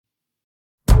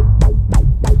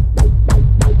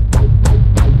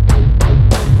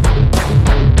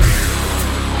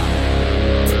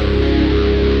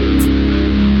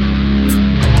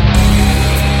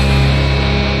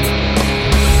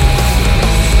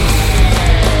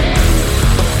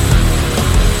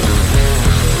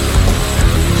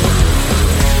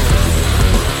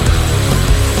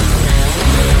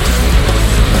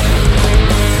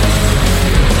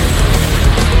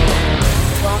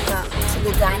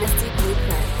Dynasty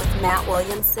Blueprint with Matt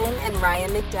Williamson and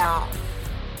Ryan McDowell.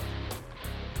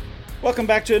 Welcome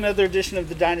back to another edition of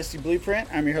the Dynasty Blueprint.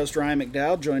 I'm your host, Ryan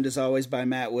McDowell, joined as always by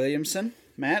Matt Williamson.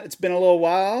 Matt, it's been a little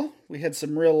while. We had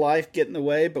some real life get in the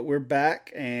way, but we're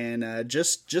back. And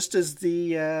just as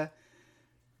the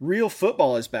real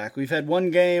football is back, we've had one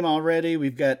game already.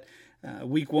 We've got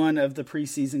week one of the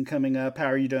preseason coming up. How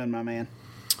are you doing, my man?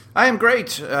 I am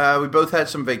great. We both had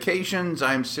some vacations.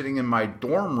 I'm sitting in my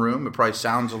dorm room. It probably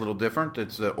sounds a little different.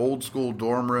 It's the old school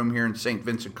dorm room here in St.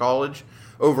 Vincent College,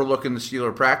 overlooking the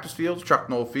Steeler practice fields, Chuck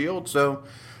Noll Field. So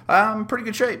I'm in pretty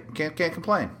good shape. Can't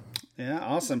complain. Yeah,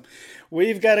 awesome.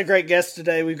 We've got a great guest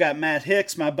today. We've got Matt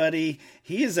Hicks, my buddy.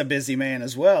 He is a busy man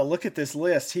as well. Look at this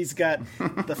list. He's got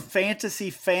the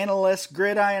Fantasy Fanalist,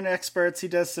 Gridiron Experts. He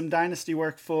does some Dynasty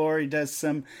work for. He does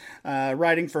some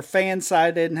writing for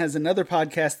Fansided and has another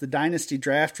podcast, The Dynasty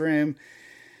Draft Room.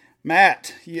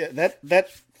 Matt, yeah, that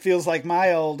feels like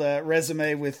my old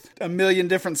resume with a million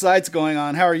different sites going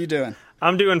on. How are you doing?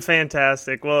 I'm doing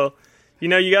fantastic. Well, you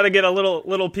know, you got to get a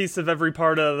little piece of every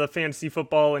part of the fantasy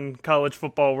football and college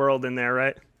football world in there,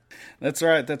 right? That's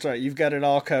right. You've got it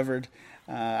all covered.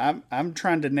 I'm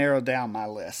trying to narrow down my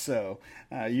list. So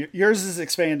yours is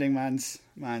expanding. Mine's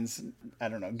I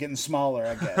don't know, getting smaller.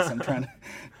 I guess I'm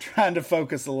trying to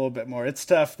focus a little bit more. It's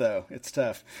tough though. It's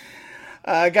tough.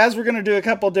 Guys, we're going to do a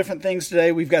couple different things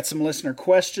today. We've got some listener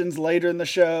questions later in the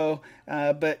show.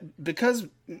 But because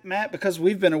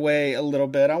we've been away a little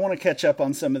bit, I want to catch up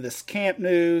on some of this camp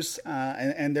news.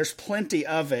 And there's plenty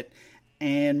of it.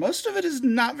 And most of it is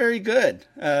not very good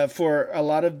for a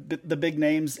lot of the big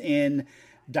names in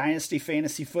Dynasty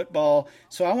Fantasy Football.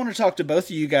 So I want to talk to both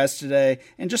of you guys today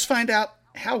and just find out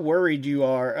how worried you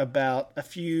are about a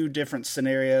few different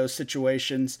scenarios,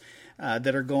 situations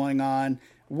that are going on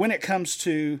when it comes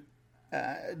to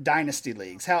Dynasty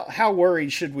leagues. How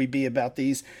worried should we be about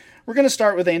these? We're going to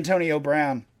start with Antonio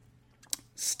Brown.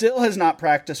 Still has not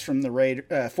practiced for the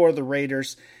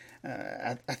Raiders.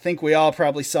 I think we all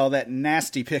probably saw that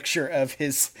nasty picture of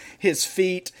his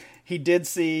feet. He did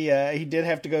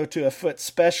have to go to a foot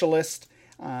specialist,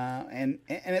 and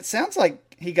it sounds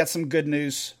like he got some good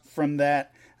news from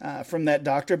that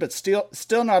doctor, but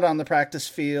still not on the practice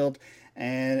field.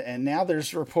 And now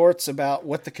there's reports about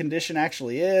what the condition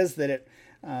actually is. That it,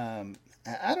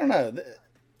 I don't know,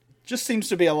 just seems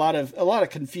to be a lot of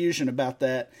confusion about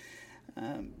that.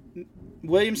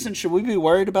 Williamson, should we be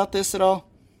worried about this at all?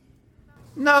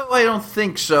 No, I don't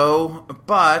think so.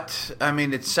 But, I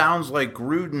mean, it sounds like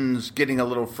Gruden's getting a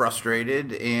little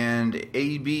frustrated, and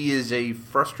AB is a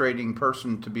frustrating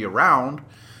person to be around.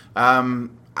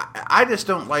 I just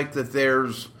don't like that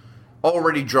there's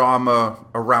already drama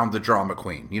around the drama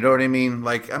queen. You know what I mean?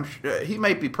 Like, I'm sure he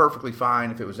might be perfectly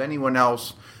fine. If it was anyone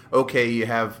else, okay, you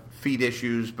have feet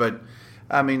issues, but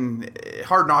I mean,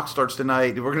 Hard Knocks starts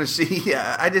tonight. We're going to see.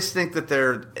 I just think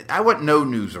that I want no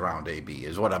news around AB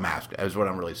is what I'm asking. Is what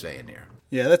I'm really saying here.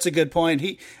 Yeah, that's a good point.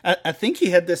 I think he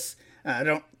had this. I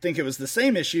don't think it was the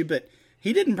same issue, but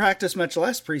he didn't practice much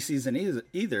last preseason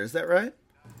either. Is that right?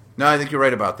 No, I think you're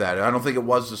right about that. I don't think it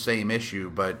was the same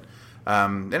issue, but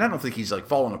and I don't think he's like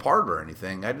falling apart or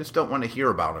anything. I just don't want to hear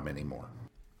about him anymore.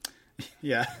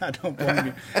 Yeah, I don't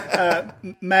blame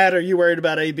you. Matt, are you worried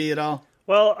about AB at all?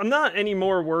 Well, I'm not any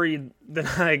more worried than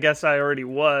I guess I already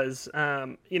was.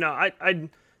 I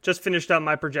just finished up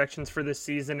my projections for this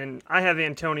season, and I have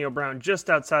Antonio Brown just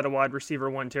outside of wide receiver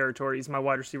 1 territory. He's my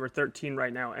wide receiver 13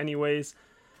 right now anyways.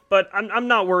 But I'm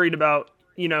not worried about,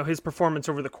 his performance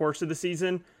over the course of the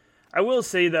season. I will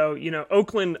say, though,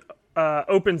 Oakland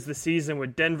opens the season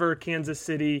with Denver, Kansas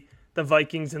City, the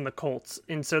Vikings, and the Colts.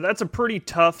 And so that's a pretty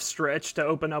tough stretch to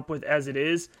open up with as it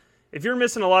is. If you're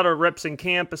missing a lot of reps in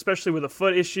camp, especially with a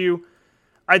foot issue,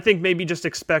 I think maybe just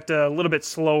expect a little bit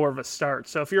slower of a start.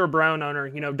 So if you're a Brown owner,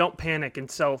 don't panic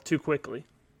and sell too quickly.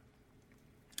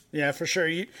 Yeah, for sure.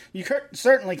 You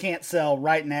certainly can't sell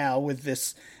right now with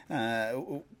this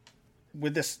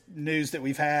news that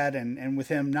we've had and with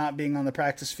him not being on the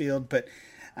practice field. But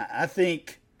I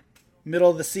think middle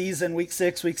of the season, week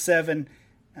 6, week 7,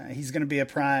 he's going to be a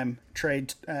prime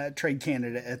trade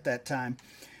candidate at that time.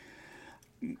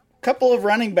 Couple of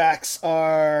running backs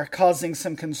are causing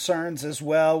some concerns as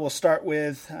well. We'll start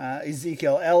with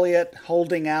Ezekiel Elliott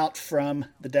holding out from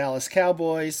the Dallas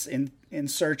Cowboys in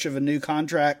search of a new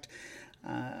contract.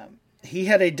 He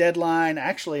had a deadline,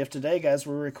 actually, of today, guys.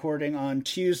 We're recording on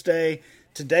Tuesday.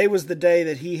 Today was the day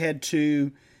that he had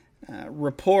to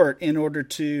report in order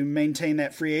to maintain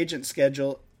that free agent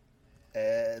schedule.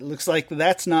 It looks like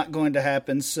that's not going to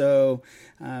happen, so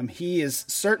he is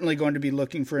certainly going to be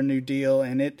looking for a new deal,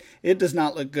 and it does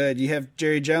not look good. You have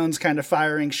Jerry Jones kind of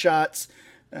firing shots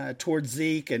towards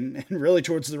Zeke and really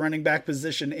towards the running back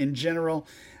position in general.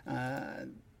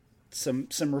 Some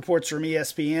reports from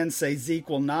ESPN say Zeke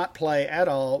will not play at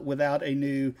all without a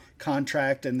new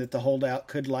contract and that the holdout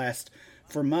could last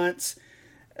for months.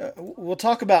 We'll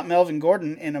talk about Melvin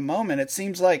Gordon in a moment. It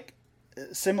seems like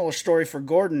a similar story for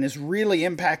Gordon is really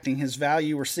impacting his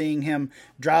value. We're seeing him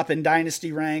drop in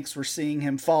dynasty ranks. We're seeing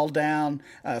him fall to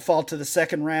the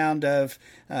second round of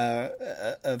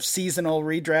seasonal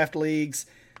redraft leagues.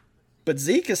 But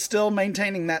Zeke is still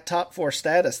maintaining that top 4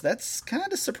 status. That's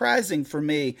kind of surprising for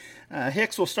me.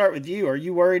 Hicks, we'll start with you. Are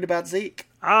you worried about Zeke?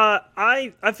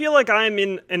 I feel like I'm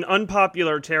in an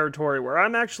unpopular territory where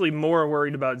I'm actually more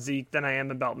worried about Zeke than I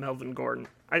am about Melvin Gordon.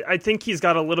 I think he's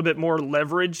got a little bit more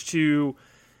leverage to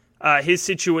his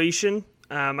situation.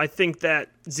 I think that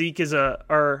Zeke is Dallas,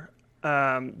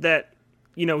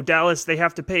 they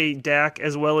have to pay Dak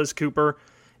as well as Cooper.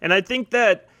 And I think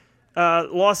that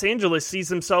Los Angeles sees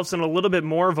themselves in a little bit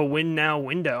more of a win-now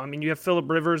window. I mean, you have Phillip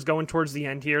Rivers going towards the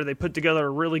end here. They put together a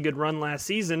really good run last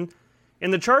season.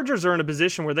 And the Chargers are in a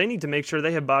position where they need to make sure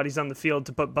they have bodies on the field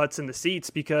to put butts in the seats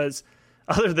because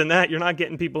other than that, you're not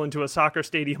getting people into a soccer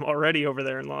stadium already over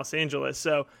there in Los Angeles.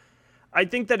 So I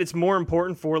think that it's more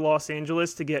important for Los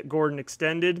Angeles to get Gordon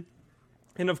extended.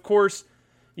 And of course,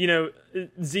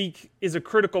 Zeke is a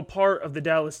critical part of the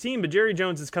Dallas team, but Jerry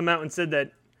Jones has come out and said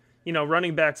that,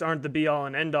 running backs aren't the be-all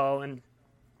and end-all. And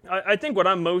I think what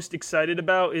I'm most excited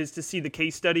about is to see the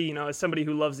case study, as somebody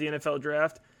who loves the NFL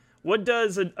draft. What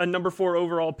does a number 4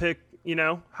 overall pick,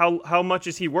 how much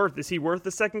is he worth? Is he worth the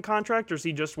second contract, or is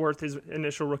he just worth his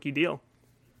initial rookie deal?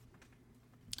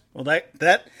 Well,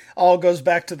 that all goes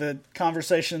back to the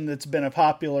conversation that's been a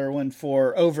popular one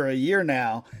for over a year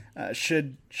now.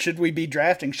 Should we be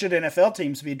drafting? Should NFL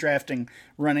teams be drafting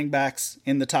running backs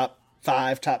in the top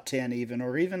 5, top 10 even,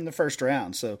 or even the first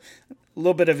round? So a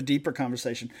little bit of a deeper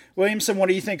conversation. Williamson, what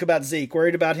do you think about Zeke?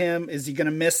 Worried about him? Is he going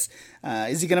to miss?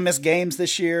 Is he going to miss games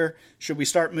this year? Should we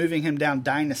start moving him down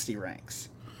dynasty ranks?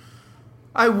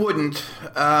 I wouldn't.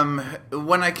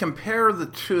 When I compare the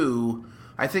two,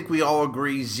 I think we all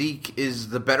agree Zeke is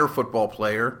the better football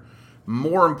player,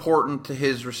 more important to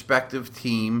his respective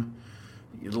team,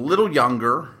 a little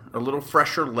younger, a little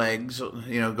fresher legs,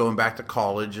 going back to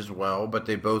college as well, but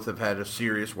they both have had a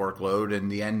serious workload,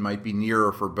 and the end might be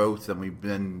nearer for both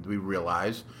than we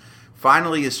realize.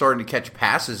 Finally is starting to catch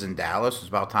passes in Dallas. It's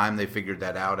about time they figured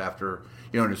that out after,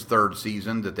 in his third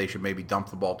season, that they should maybe dump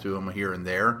the ball to him here and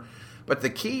there. But the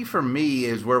key for me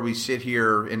is where we sit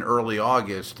here in early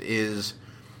August is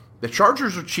the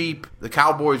Chargers are cheap, the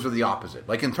Cowboys are the opposite.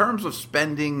 Like in terms of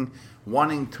spending,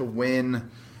 wanting to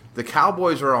win, the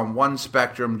Cowboys are on one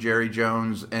spectrum, Jerry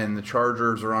Jones, and the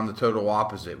Chargers are on the total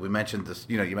opposite. We mentioned this,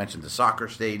 you mentioned the soccer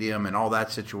stadium and all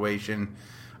that situation.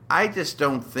 I just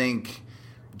don't think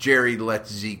Jerry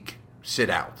lets Zeke sit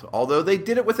out, although they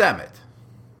did it with Emmett.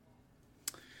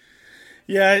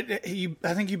 Yeah,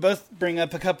 I think you both bring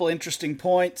up a couple interesting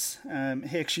points.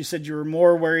 Hicks, you said you were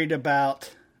more worried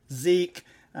about Zeke.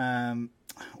 You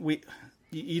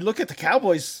look at the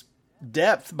Cowboys'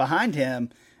 depth behind him.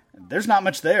 There's not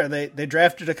much there. They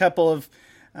drafted a couple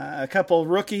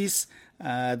rookies.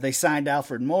 They signed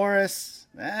Alfred Morris.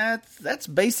 That's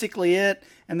basically it.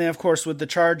 And then, of course, with the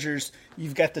Chargers,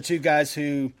 you've got the two guys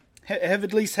who have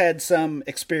at least had some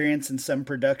experience and some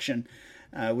production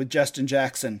with Justin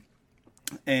Jackson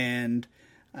and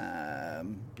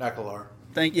Eckler.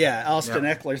 Austin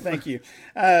Eckler. Thank you.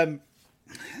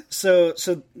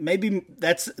 So maybe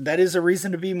that is a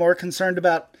reason to be more concerned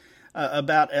about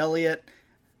Elliott.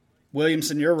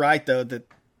 Williamson, you're right though that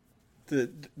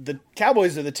the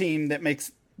Cowboys are the team that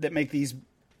make these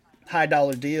high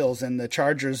dollar deals, and the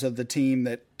Chargers are the team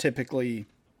that typically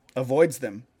avoids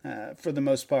them for the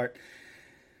most part.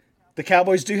 The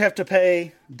Cowboys do have to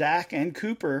pay Dak and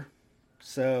Cooper,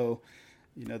 so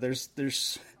there's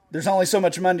only so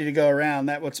much money to go around.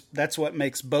 That's what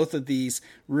makes both of these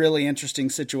really interesting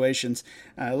situations.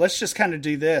 Let's just kind of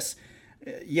do this.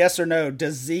 Yes or no,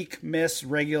 does Zeke miss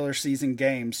regular season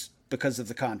games because of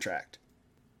the contract?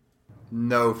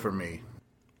 No for me.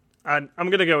 I'm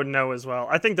going to go with no as well.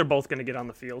 I think they're both going to get on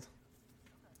the field.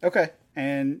 Okay.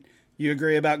 And you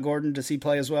agree about Gordon? Does he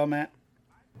play as well, Matt?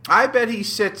 I bet he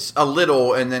sits a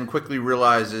little and then quickly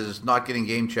realizes not getting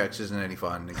game checks isn't any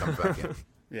fun and comes back in.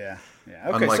 Yeah.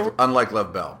 Okay. Unlike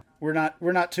Lev Bell. We're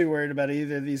not too worried about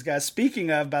either of these guys. Speaking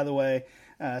of, by the way,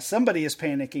 somebody is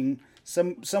panicking.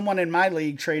 Someone in my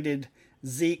league traded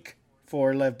Zeke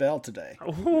for Lev Bell today.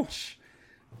 Which,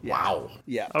 wow.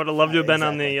 Yeah. I would have loved to have been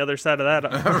on the other side of that.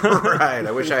 Right.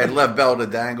 I wish I had Lev Bell to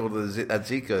dangle at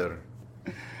Zeke.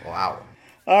 Wow.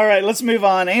 All right, let's move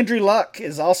on. Andrew Luck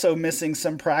is also missing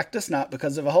some practice, not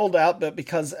because of a holdout, but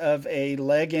because of a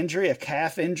leg injury, a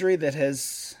calf injury that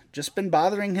has just been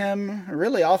bothering him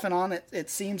really off and on. It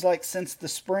seems like since the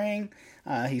spring.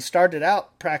 He started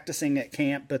out practicing at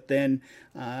camp, but then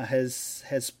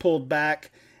has pulled back,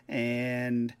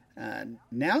 and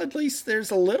now at least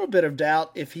there's a little bit of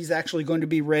doubt if he's actually going to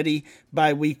be ready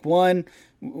by week 1.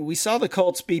 We saw the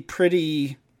Colts be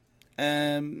pretty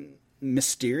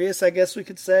mysterious, I guess we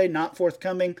could say, not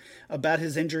forthcoming about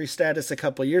his injury status a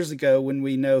couple of years ago when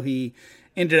we know he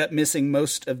ended up missing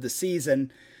most of the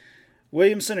season.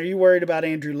 Williamson, are you worried about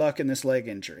Andrew Luck and this leg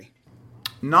injury?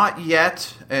 Not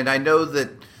yet, and I know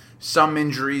that some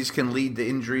injuries can lead to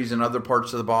injuries in other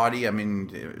parts of the body. I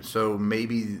mean, so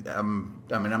maybe I'm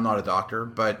not a doctor,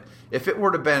 but if it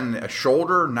were to have been a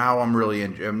shoulder, now I'm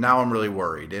really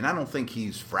worried. And I don't think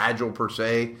he's fragile per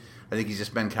se. I think he's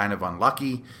just been kind of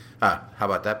unlucky. How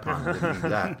about that pun? I didn't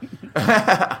mean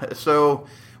that. So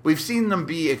we've seen them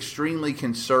be extremely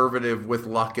conservative with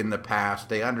Luck in the past.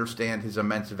 They understand his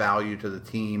immense value to the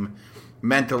team.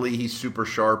 Mentally, he's super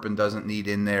sharp and doesn't need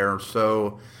in there.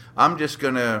 So I'm just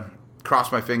going to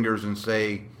cross my fingers and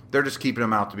say they're just keeping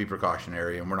him out to be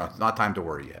precautionary, and we're not time to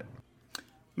worry yet.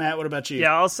 Matt, what about you?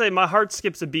 Yeah, I'll say my heart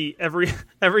skips a beat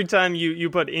every time you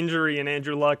put injury and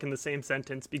Andrew Luck in the same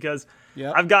sentence, because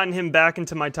I've gotten him back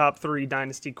into my top 3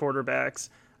 dynasty quarterbacks.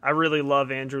 I really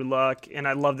love Andrew Luck, and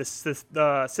I love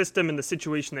the system and the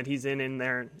situation that he's in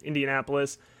there in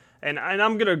Indianapolis. And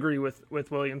I'm going to agree with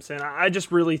Williamson. I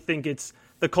just really think it's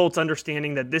the Colts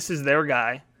understanding that this is their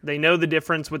guy. They know the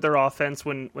difference with their offense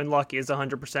when Luck is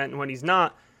 100% and when he's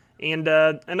not. And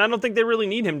I don't think they really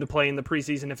need him to play in the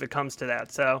preseason if it comes to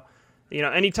that. So,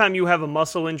 anytime you have a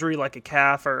muscle injury like a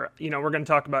calf or, we're going to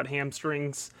talk about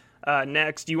hamstrings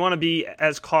next, you want to be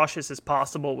as cautious as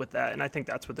possible with that. And I think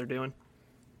that's what they're doing.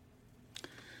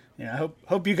 Yeah, I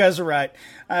hope you guys are right.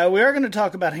 We are going to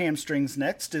talk about hamstrings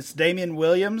next. It's Damien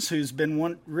Williams, who's been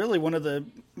one of the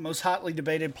most hotly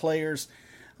debated players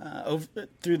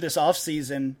through this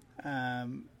offseason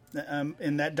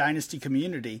in that dynasty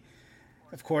community.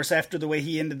 Of course, after the way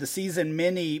he ended the season,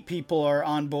 many people are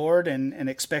on board and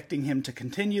expecting him to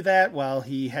continue that, while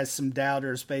he has some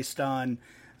doubters based on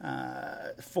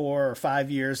 4 or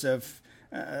 5 years of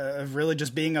really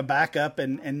just being a backup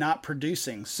and not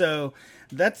producing. So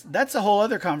that's a whole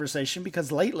other conversation,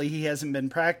 because lately he hasn't been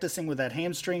practicing with that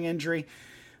hamstring injury.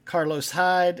 Carlos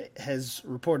Hyde has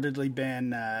reportedly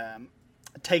been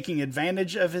taking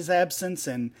advantage of his absence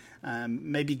and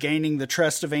maybe gaining the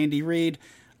trust of Andy Reid.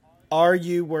 Are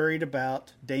you worried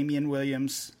about Damien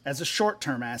Williams as a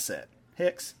short-term asset?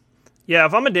 Hicks? Yeah,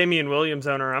 if I'm a Damien Williams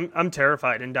owner, I'm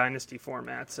terrified in dynasty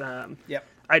formats. Yep.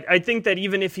 I think that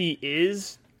even if he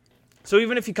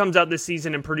comes out this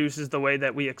season and produces the way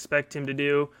that we expect him to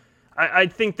do, I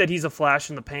think that he's a flash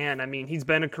in the pan. I mean, he's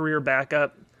been a career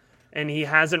backup, and he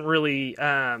hasn't really,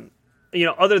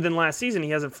 other than last season,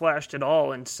 he hasn't flashed at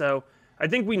all. And so I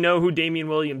think we know who Damien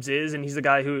Williams is, and he's a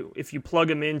guy who, if you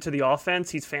plug him into the offense,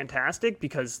 he's fantastic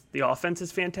because the offense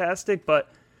is fantastic. But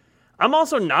I'm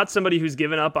also not somebody who's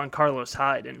given up on Carlos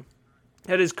Hyde. And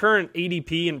at his current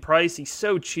ADP and price, he's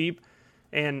so cheap.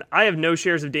 And I have no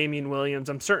shares of Damien Williams.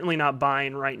 I'm certainly not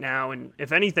buying right now. And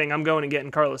if anything, I'm going and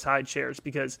getting Carlos Hyde shares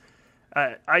because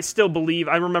I still believe,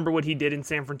 I remember what he did in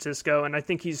San Francisco, and I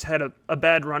think he's had a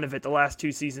bad run of it the last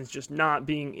 2 seasons, just not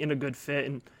being in a good fit.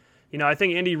 And, I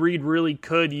think Andy Reid really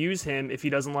could use him if he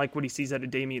doesn't like what he sees out of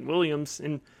Damien Williams.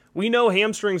 And we know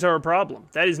hamstrings are a problem.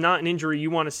 That is not an injury you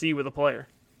want to see with a player.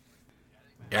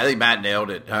 Yeah, I think Matt nailed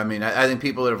it. I mean, I think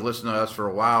people that have listened to us for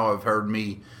a while have heard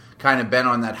me kind of been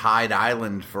on that Hyde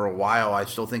Island for a while. I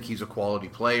still think he's a quality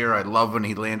player. I love when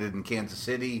he landed in Kansas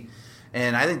City.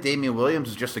 And I think Damien Williams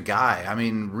is just a guy. I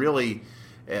mean, really,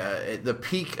 at the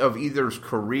peak of either's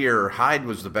career, Hyde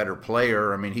was the better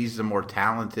player. I mean, he's the more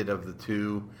talented of the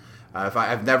two.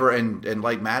 I've never, and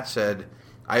like Matt said,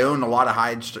 I own a lot of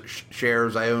Hyde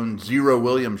shares. I own 0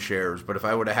 Williams shares. But if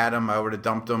I would have had him, I would have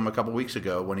dumped him a couple weeks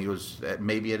ago when he was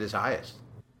maybe at his highest.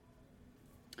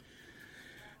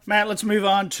 Matt, let's move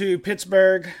on to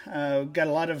Pittsburgh. Got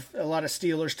a lot of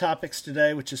Steelers topics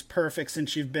today, which is perfect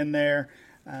since you've been there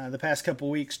the past couple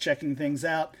weeks checking things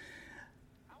out.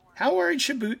 How worried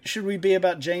should we be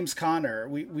about James Conner?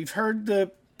 We've heard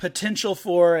the potential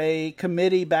for a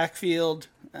committee backfield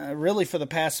really for the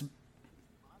past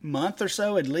month or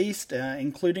so at least,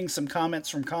 including some comments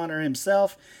from Conner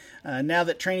himself. Now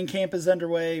that training camp is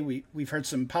underway, we've heard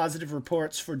some positive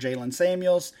reports for Jalen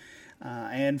Samuels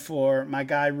and for my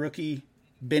guy, rookie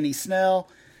Benny Snell.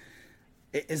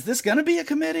 Is this going to be a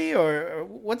committee, or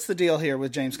what's the deal here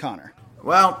with James Conner?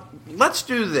 Well, let's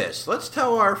do this. Let's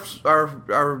tell our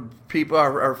people,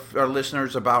 our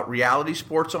listeners about Reality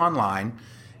Sports Online,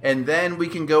 and then we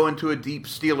can go into a deep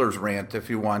Steelers rant if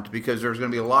you want, because there's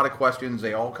going to be a lot of questions.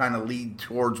 They all kind of lead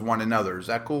towards one another. Is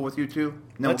that cool with you two?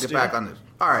 Then we'll get back on this.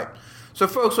 All right. So,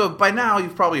 folks, by now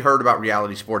you've probably heard about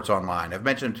Reality Sports Online. I've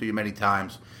mentioned it to you many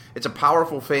times. It's a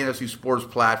powerful fantasy sports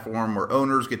platform where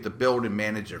owners get to build and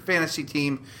manage their fantasy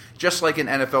team just like an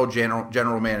NFL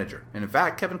general manager. And in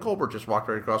fact, Kevin Colbert just walked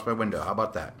right across my window. How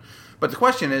about that? But the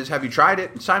question is, have you tried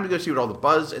it? It's time to go see what all the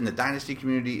buzz in the Dynasty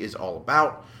community is all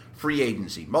about. Free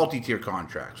agency, multi-tier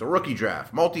contracts, a rookie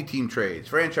draft, multi-team trades,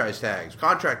 franchise tags,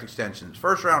 contract extensions,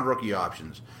 first-round rookie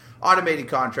options, automated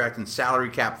contract and salary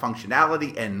cap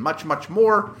functionality, and much, much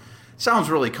more. Sounds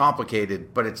really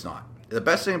complicated, but it's not. The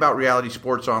best thing about Reality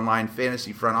Sports Online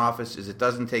Fantasy Front Office is it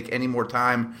doesn't take any more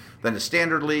time than a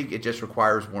standard league. It just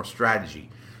requires more strategy.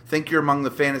 Think you're among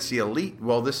the fantasy elite?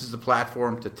 Well, this is the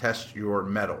platform to test your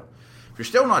mettle. If you're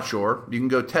still not sure, you can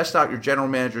go test out your general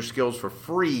manager skills for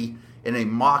free in a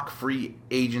mock free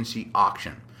agency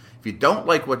auction. If you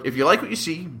like what you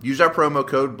see, use our promo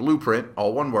code Blueprint,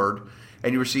 all one word,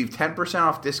 and you receive 10%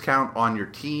 off discount on your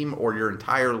team or your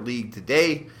entire league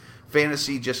today.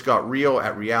 Fantasy just got real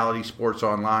at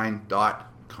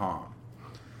realitysportsonline.com.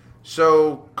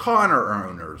 So, Connor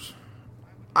owners,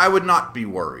 I would not be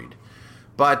worried.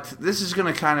 But this is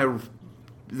going to kind of...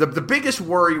 The biggest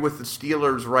worry with the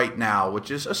Steelers right now,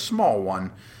 which is a small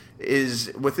one,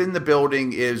 is within the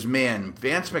building is, man,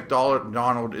 Vance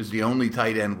McDonald is the only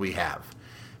tight end we have.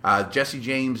 Jesse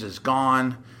James is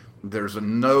gone. There's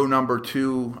no number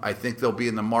 2. I think they'll be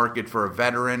in the market for a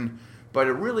veteran. But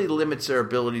it really limits their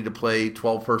ability to play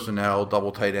 12 personnel,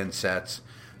 double tight end sets.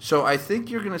 So I think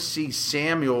you're going to see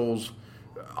Samuels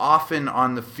often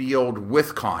on the field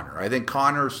with Connor. I think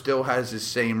Connor still has his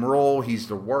same role. He's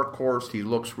the workhorse. He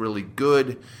looks really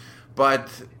good. But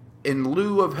in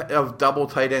lieu of double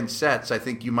tight end sets, I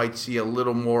think you might see a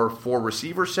little more 4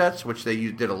 receiver sets, which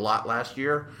they did a lot last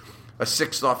year. A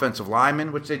 6th offensive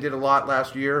lineman, which they did a lot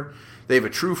last year. They have a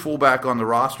true fullback on the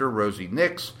roster, Rosie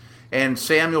Nix. And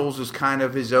Samuels is kind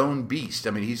of his own beast. I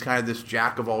mean, he's kind of this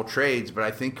jack of all trades, but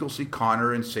I think you'll see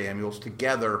Connor and Samuels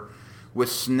together with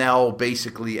Snell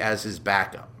basically as his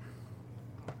backup.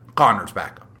 Connor's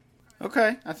backup.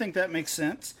 Okay, I think that makes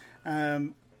sense. You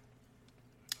want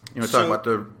to talk about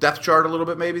the depth chart a little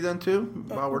bit maybe then too,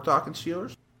 while we're talking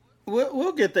Steelers?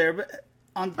 We'll get there, but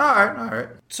all right.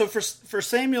 So for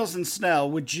Samuels and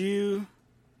Snell, would you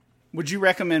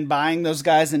recommend buying those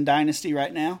guys in Dynasty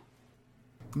right now?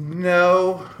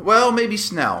 No. Well, maybe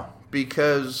Snell,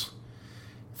 because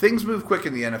things move quick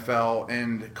in the NFL,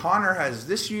 and Connor has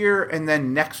this year and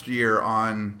then next year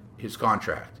on his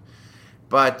contract.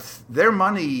 But their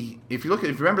money, if you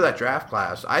remember that draft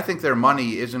class, I think their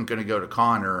money isn't going to go to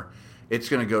Connor. It's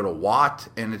going to go to Watt,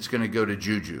 and it's going to go to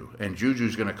Juju, and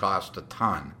Juju's going to cost a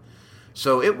ton.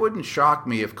 So it wouldn't shock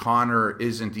me if Connor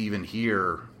isn't even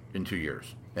here in 2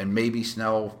 years, and maybe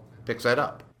Snell picks that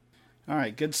up. All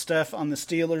right, good stuff on the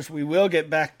Steelers. We will get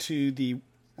back to the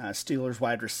Steelers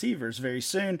wide receivers very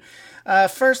soon.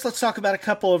 First, let's talk about a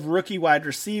couple of rookie wide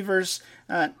receivers.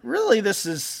 Really, this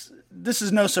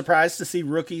is no surprise to see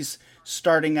rookies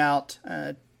starting out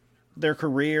their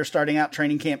career, starting out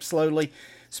training camp slowly.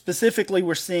 Specifically,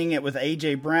 we're seeing it with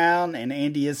A.J. Brown and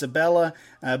Andy Isabella.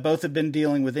 Both have been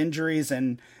dealing with injuries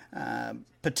and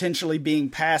potentially being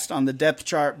passed on the depth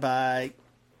chart by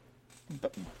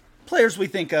players we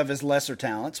think of as lesser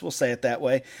talents, we'll say it that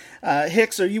way.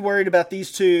 Hicks, are you worried about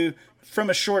these two from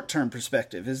a short-term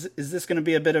perspective? Is this going to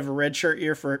be a bit of a redshirt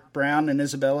year for Brown and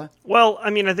Isabella? Well, I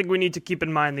mean, I think we need to keep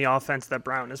in mind the offense that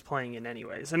Brown is playing in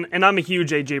anyways. And I'm a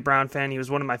huge A.J. Brown fan. He was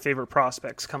one of my favorite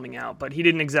prospects coming out, but he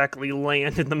didn't exactly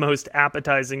land in the most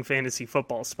appetizing fantasy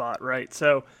football spot, right?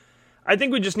 So I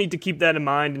think we just need to keep that in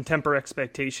mind and temper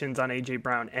expectations on A.J.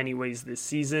 Brown anyways this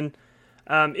season.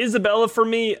 Isabella, for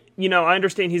me, I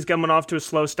understand he's coming off to a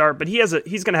slow start, but he's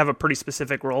going to have a pretty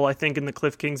specific role, I think, in the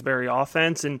Cliff Kingsbury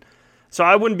offense, and so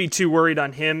I wouldn't be too worried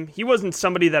on him. He wasn't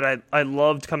somebody that I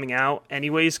loved coming out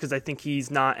anyways, because I think he's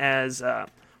not as,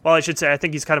 I should say I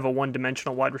think he's kind of a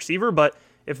one-dimensional wide receiver, but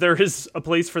if there is a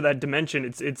place for that dimension,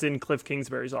 it's in Cliff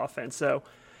Kingsbury's offense, so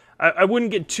I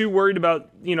wouldn't get too worried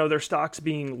about, their stocks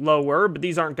being lower, but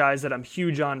these aren't guys that I'm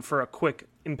huge on for a quick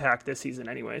impact this season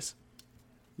anyways.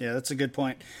 Yeah, that's a good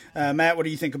point. Matt, what do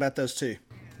you think about those two?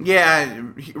 Yeah,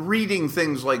 reading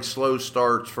things like slow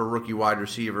starts for rookie wide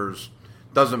receivers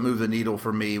doesn't move the needle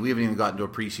for me. We haven't even gotten to a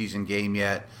preseason game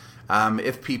yet.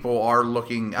 If people are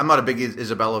looking, I'm not a big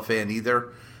Isabella fan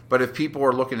either, but if people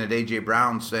are looking at A.J.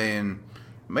 Brown saying,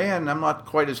 man, I'm not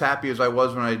quite as happy as I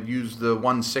was when I used the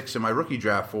 1-6 in my rookie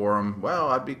draft for him, well,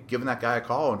 I'd be giving that guy a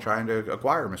call and trying to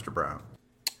acquire Mr. Brown.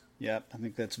 Yep, I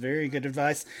think that's very good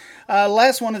advice.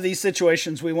 Last one of these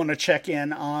situations we want to check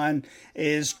in on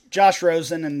is Josh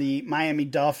Rosen and the Miami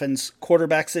Dolphins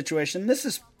quarterback situation. This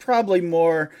is probably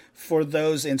more for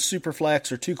those in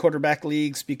Superflex or 2-quarterback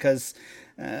leagues because,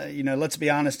 let's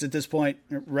be honest, at this point,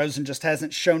 Rosen just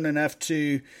hasn't shown enough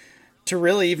to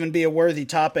really even be a worthy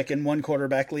topic in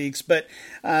 1-quarterback leagues. But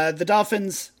the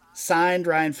Dolphins signed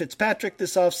Ryan Fitzpatrick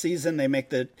this offseason. They make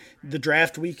the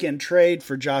draft weekend trade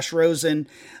for Josh Rosen.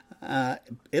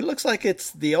 It looks like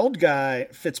it's the old guy,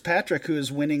 Fitzpatrick, who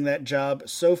is winning that job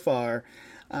so far.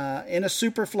 In a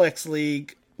Superflex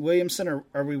league, Williamson,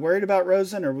 are we worried about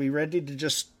Rosen? Are we ready to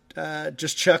just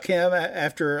chuck him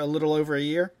after a little over a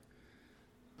year?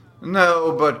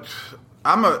 No, but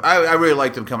I really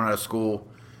liked him coming out of school.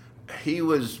 He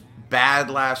was bad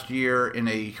last year in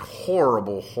a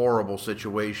horrible, horrible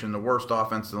situation. The worst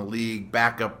offense in the league,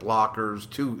 backup blockers,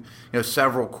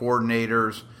 several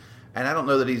coordinators. And I don't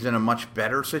know that he's in a much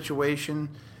better situation.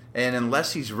 And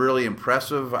unless he's really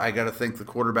impressive, I got to think the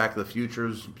quarterback of the future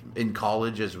is in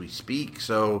college as we speak.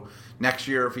 So next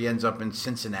year, if he ends up in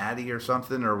Cincinnati or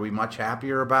something, are we much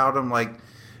happier about him?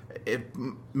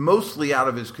 Mostly out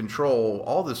of his control.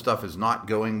 All this stuff is not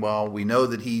going well. We know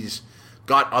that he's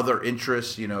got other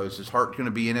interests. Is his heart going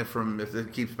to be in it if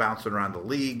it keeps bouncing around the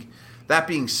league? That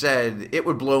being said, it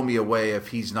would blow me away if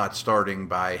he's not starting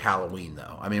by Halloween,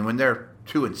 though. I mean, when they're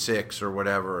 2-6 or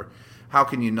whatever, how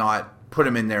can you not put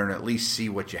him in there and at least see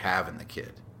what you have in the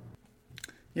kid?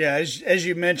 Yeah, as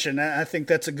you mentioned, I think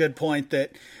that's a good point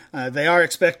that they are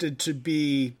expected to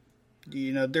be,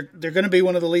 they're going to be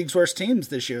one of the league's worst teams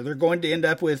this year. They're going to end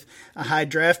up with a high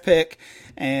draft pick.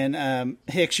 And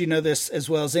Hicks, you know this as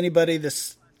well as anybody.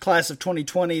 This class of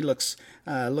 2020 looks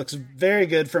very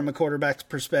good from a quarterback's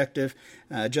perspective.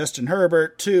 Justin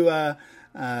Herbert, Tua,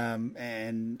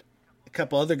 and a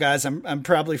couple other guys I'm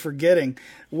probably forgetting.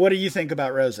 What do you think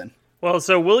about Rosen? Well,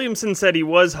 so Williamson said he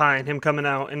was high on him coming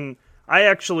out, and I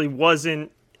actually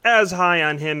wasn't as high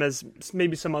on him as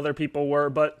maybe some other people were,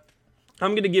 but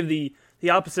I'm going to give the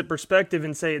opposite perspective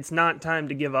and say it's not time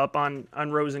to give up on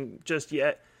Rosen just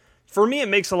yet. For me, it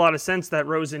makes a lot of sense that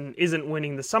Rosen isn't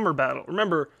winning the summer battle.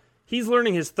 Remember, he's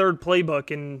learning his third playbook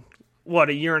in,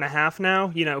 a year and a half now?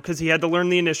 Because he had to learn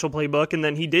the initial playbook, and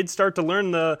then he did start to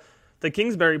learn the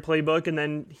Kingsbury playbook, and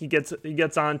then he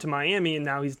gets on to Miami, and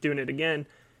now he's doing it again.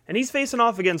 And he's facing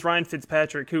off against Ryan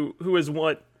Fitzpatrick, who has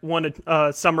won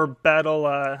a summer battle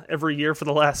every year for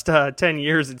the last 10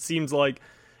 years, it seems like,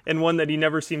 and one that he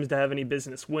never seems to have any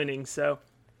business winning. So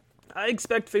I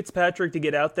expect Fitzpatrick to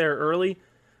get out there early.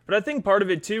 But I think part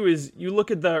of it, too, is you look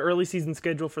at the early season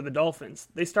schedule for the Dolphins.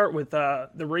 They start with the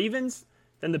Ravens,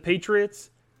 then the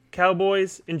Patriots,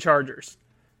 Cowboys, and Chargers.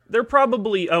 They're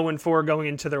probably 0-4 going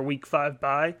into their Week 5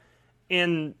 bye.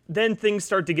 And then things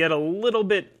start to get a little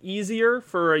bit easier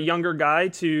for a younger guy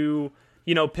to,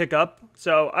 pick up.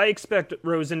 So I expect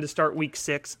Rosen to start Week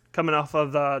 6, coming off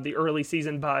of the early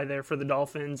season bye there for the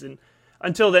Dolphins. And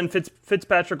until then,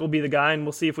 Fitzpatrick will be the guy, and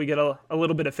we'll see if we get a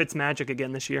little bit of Fitz magic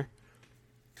again this year.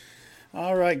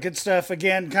 All right, good stuff.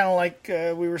 Again, kind of like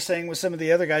we were saying with some of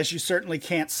the other guys, you certainly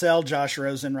can't sell Josh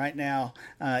Rosen right now,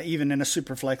 even in a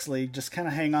Superflex league. Just kind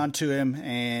of hang on to him,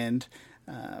 and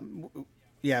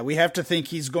we have to think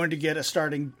he's going to get a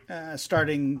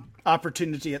starting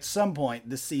opportunity at some point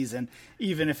this season,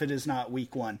 even if it is not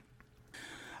Week 1.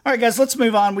 All right, guys, let's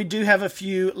move on. We do have a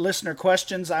few listener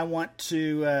questions I want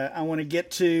to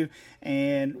get to,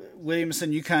 and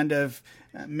Williamson, you kind of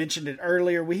mentioned it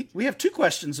earlier. We have 2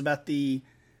 questions about the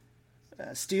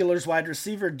Steelers wide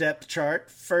receiver depth chart.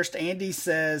 First, Andy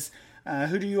says,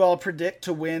 who do you all predict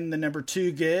to win the number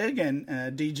 2 gig? And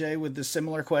DJ with the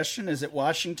similar question, is it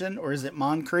Washington or is it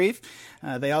Moncrief?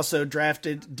 They also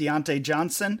drafted Deontay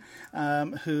Johnson,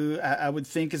 who I would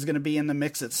think is going to be in the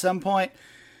mix at some point.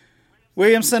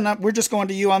 Williamson, we're just going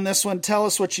to you on this one. Tell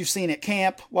us what you've seen at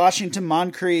camp. Washington,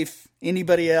 Moncrief,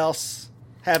 anybody else?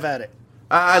 Have at it.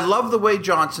 I love the way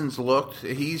Johnson's looked.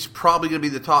 He's probably going to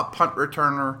be the top punt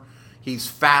returner. He's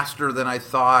faster than I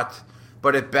thought,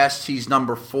 but at best he's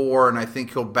number 4, and I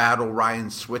think he'll battle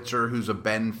Ryan Switzer, who's a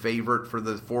Ben favorite for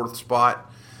the 4th spot.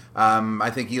 I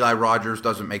think Eli Rogers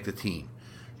doesn't make the team.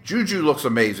 Juju looks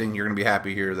amazing. You're going to be happy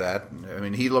to hear that. I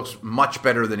mean, he looks much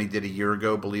better than he did a year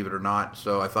ago, believe it or not,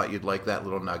 so I thought you'd like that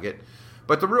little nugget.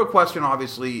 But the real question,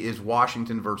 obviously, is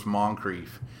Washington versus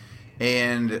Moncrief.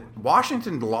 And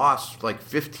Washington lost like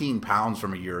 15 pounds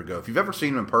from a year ago. If you've ever seen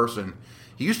him in person,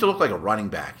 he used to look like a running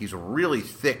back. He's a really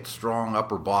thick, strong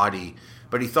upper body,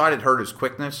 but he thought it hurt his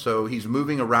quickness, so he's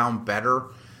moving around better.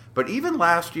 But even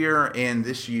last year and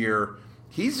this year,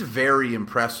 he's very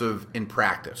impressive in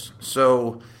practice.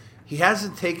 So he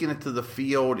hasn't taken it to the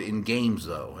field in games,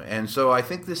 though. And so I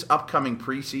think this upcoming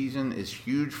preseason is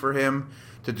huge for him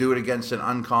to do it against an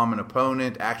uncommon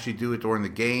opponent, actually do it during the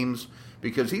games,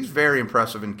 because he's very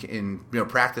impressive in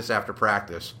practice after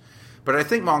practice. But I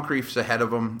think Moncrief's ahead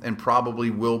of him and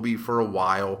probably will be for a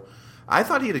while. I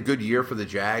thought he had a good year for the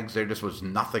Jags. There just was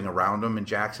nothing around him in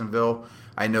Jacksonville.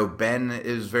 I know Ben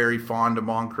is very fond of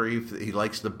Moncrief. He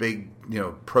likes the big,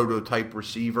 prototype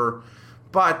receiver.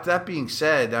 But that being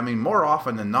said, I mean, more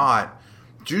often than not,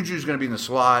 Juju's going to be in the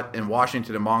slot, and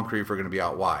Washington and Moncrief are going to be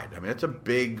out wide. I mean, it's a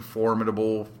big,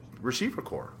 formidable receiver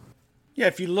core. Yeah,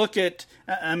 if you look at,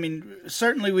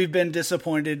 certainly we've been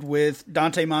disappointed with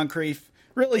Dante Moncrief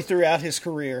really throughout his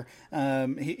career.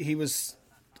 He was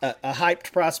a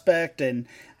hyped prospect and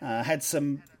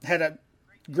had a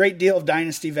great deal of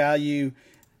dynasty value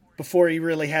before he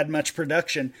really had much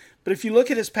production. But if you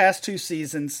look at his past 2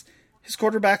 seasons, his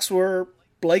quarterbacks were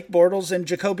Blake Bortles and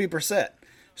Jacoby Brissett.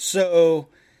 So,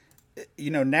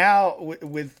 now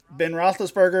with Ben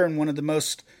Roethlisberger and one of the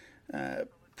most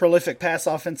prolific pass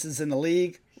offenses in the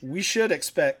league, we should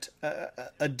expect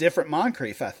a different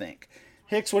Moncrief, I think.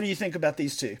 Hicks, what do you think about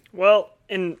these two? Well,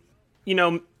 and,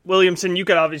 Williamson, you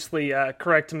could obviously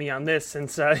correct me on this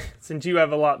since you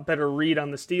have a lot better read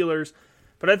on the Steelers.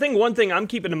 But I think one thing I'm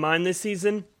keeping in mind this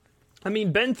season,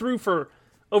 Ben threw for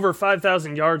over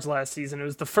 5,000 yards last season. It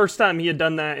was the first time he had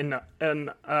done that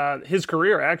in his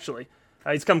career, actually.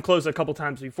 He's come close a couple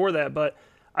times before that. But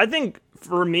I think,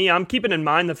 for me, I'm keeping in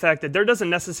mind the fact that there doesn't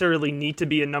necessarily need to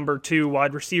be a number 2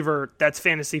 wide receiver that's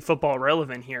fantasy football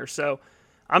relevant here. So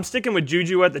I'm sticking with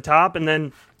Juju at the top, and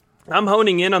then I'm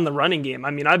honing in on the running game.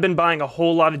 I've been buying a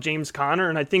whole lot of James Conner,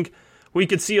 and I think we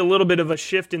could see a little bit of a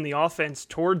shift in the offense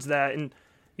towards that. And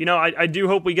I do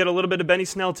hope we get a little bit of Benny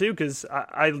Snell, too, because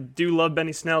I do love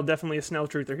Benny Snell. Definitely a Snell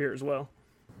truther here as well.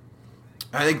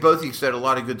 I think both of you said a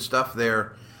lot of good stuff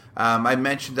there. I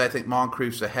mentioned I think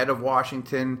Moncrief's ahead of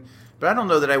Washington, but I don't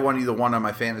know that I want either one on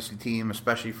my fantasy team,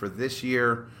 especially for this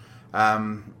year.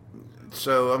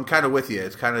 So I'm kind of with you.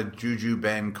 It's kind of Juju,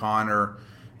 Ben, Connor,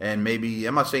 and maybe,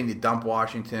 I'm not saying you dump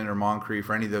Washington or Moncrief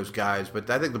or any of those guys, but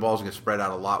I think the ball's going to spread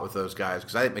out a lot with those guys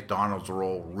because I think McDonald's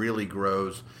role really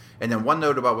grows. And then one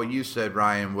note about what you said,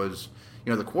 Ryan, was,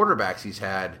 the quarterbacks he's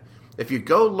had. If you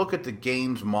go look at the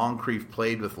games Moncrief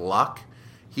played with Luck,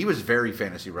 he was very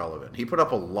fantasy relevant. He put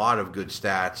up a lot of good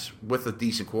stats with a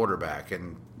decent quarterback,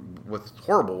 and with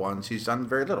horrible ones, he's done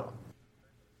very little.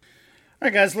 All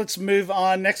right, guys, let's move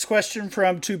on. Next question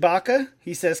from Tubaka.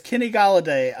 He says, Kenny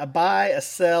Golladay, a buy, a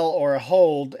sell, or a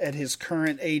hold at his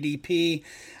current ADP?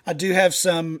 I do have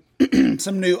some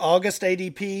new August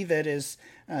ADP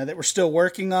that we're still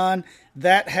working on.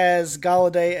 That has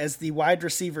Golladay as the wide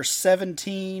receiver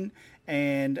 17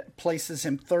 and places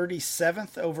him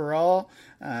 37th overall.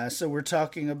 So we're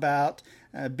talking about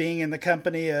being in the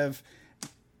company of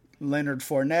Leonard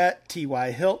Fournette,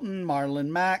 T.Y. Hilton, Marlon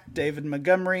Mack, David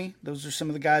Montgomery. Those are some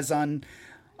of the guys on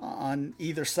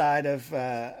either side of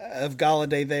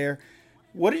Golladay there.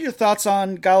 What are your thoughts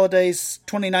on Galladay's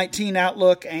 2019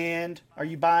 outlook, and are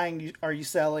you buying, are you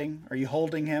selling, are you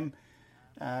holding him,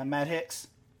 Matt Hicks?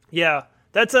 Yeah,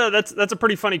 that's a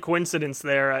pretty funny coincidence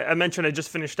there. I mentioned I just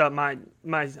finished up my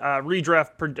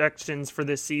redraft projections for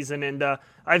this season, and I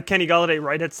have Kenny Golladay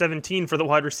right at 17 for the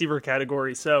wide receiver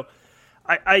category. So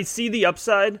I see the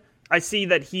upside. I see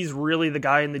that he's really the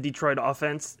guy in the Detroit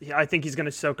offense. I think he's going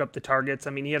to soak up the targets.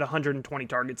 He had 120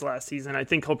 targets last season. I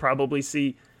think he'll probably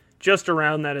see just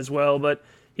around that as well. But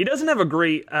he doesn't have a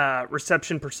great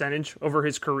reception percentage over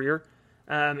his career.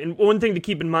 And one thing to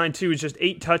keep in mind, too, is just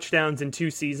 8 touchdowns in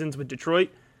 2 seasons with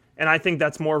Detroit. And I think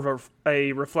that's more of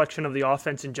a reflection of the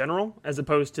offense in general, as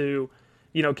opposed to,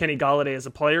 Kenny Golladay as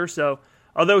a player. So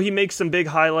although he makes some big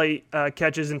highlight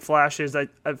catches and flashes,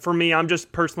 for me, I'm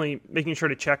just personally making sure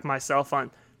to check myself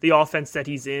on the offense that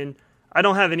he's in. I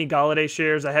don't have any Golladay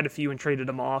shares. I had a few and traded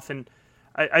them off, and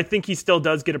I think he still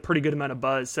does get a pretty good amount of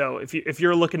buzz. So if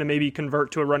you're looking to maybe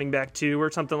convert to a running back 2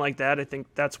 or something like that, I think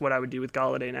that's what I would do with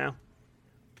Golladay now.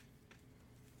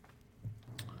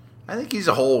 I think he's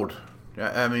a hold.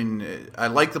 I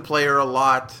like the player a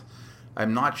lot.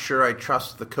 I'm not sure I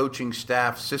trust the coaching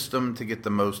staff system to get the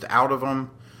most out of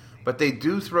him. But they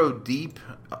do throw deep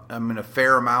a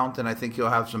fair amount, and I think he'll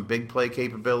have some big play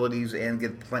capabilities and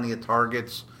get plenty of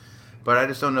targets. But I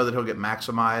just don't know that he'll get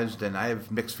maximized, and I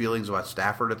have mixed feelings about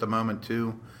Stafford at the moment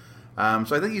too.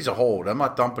 So I think he's a hold. I'm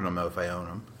not dumping him though if I own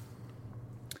him.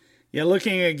 Yeah,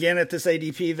 looking again at this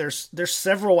ADP, there's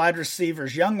several wide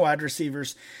receivers, young wide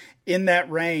receivers, in that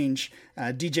range.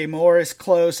 DJ Moore is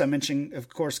close. I mentioned, of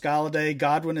course, Galladay.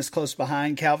 Godwin is close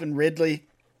behind. Calvin Ridley,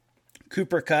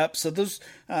 Cooper Kupp. So those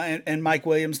and Mike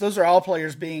Williams. Those are all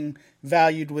players being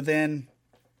valued within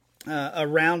a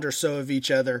round or so of each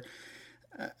other.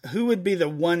 Who would be the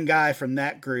one guy from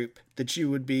that group that you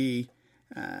would be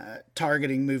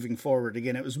targeting moving forward?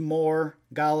 Again, it was Moore,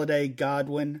 Galladay,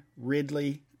 Godwin,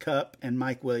 Ridley, Kupp, and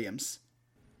Mike Williams.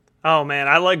 Oh man,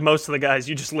 I like most of the guys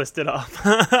you just listed off.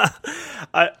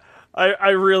 I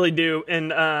really do,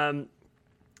 and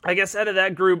I guess out of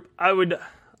that group, I would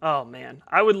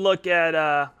look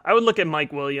at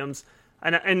Mike Williams,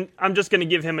 and I'm just going to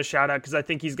give him a shout out because I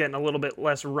think he's getting a little bit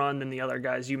less run than the other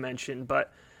guys you mentioned,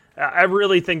 but I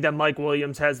really think that Mike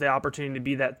Williams has the opportunity to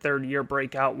be that third-year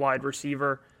breakout wide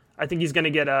receiver. I think he's going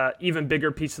to get a even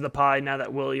bigger piece of the pie now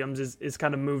that Williams is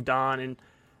kind of moved on, and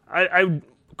I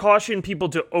caution people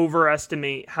to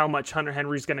overestimate how much Hunter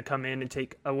Henry's going to come in and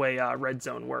take away red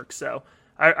zone work. So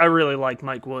I really like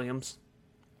Mike Williams.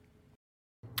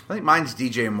 I think mine's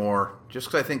DJ Moore, just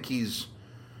because I think he's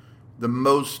the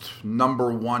most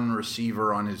number one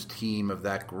receiver on his team of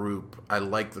that group. I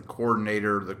like the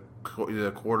coordinator, the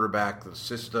quarterback, the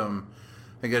system.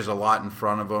 I think there's a lot in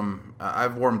front of him.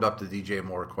 I've warmed up to DJ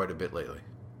Moore quite a bit lately.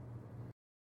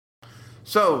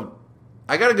 So,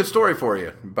 I got a good story for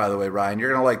you, by the way, Ryan. You're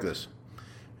going to like this.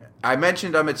 I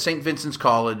mentioned I'm at St. Vincent's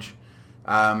College.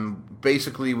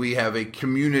 Basically, we have a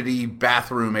community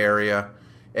bathroom area,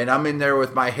 and I'm in there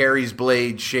with my Harry's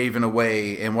blade shaving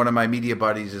away, and one of my media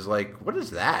buddies is like, what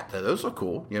is that? Those look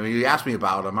cool. You know, he asked me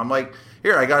about them. I'm like,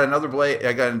 here, I got another blade.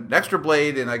 I got an extra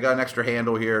blade, and I got an extra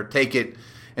handle here. Take it.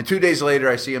 And 2 days later,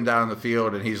 I see him down in the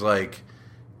field, and he's like,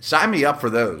 sign me up for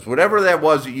those. Whatever that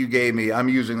was that you gave me, I'm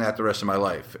using that the rest of my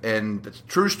life. And it's a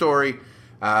true story.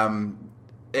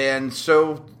 And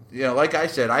so, you know, like I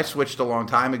said, I switched a long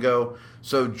time ago.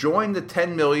 So join the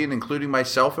 10 million, including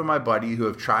myself and my buddy, who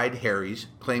have tried Harry's.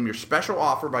 Claim your special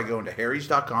offer by going to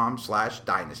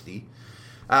harrys.com/dynasty.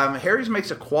 Harry's makes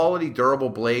a quality, durable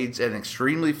blades at an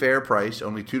extremely fair price,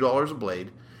 only $2 a blade.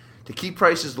 To keep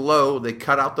prices low, they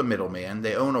cut out the middleman.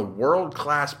 They own a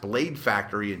world-class blade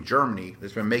factory in Germany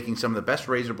that's been making some of the best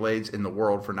razor blades in the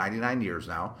world for 99 years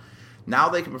now. Now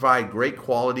they can provide great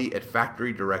quality at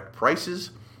factory direct prices.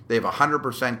 They have a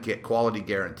 100% quality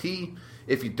guarantee.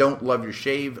 If you don't love your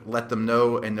shave, let them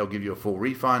know and they'll give you a full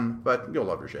refund, but you'll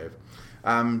love your shave.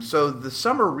 So the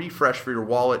summer refresh for your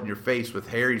wallet and your face with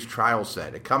Harry's trial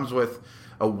set. It comes with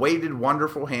a weighted,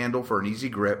 wonderful handle for an easy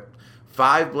grip,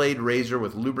 5-blade razor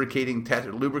with lubricating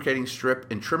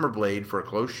strip and trimmer blade for a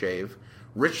close shave,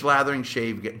 rich lathering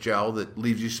shave gel that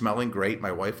leaves you smelling great.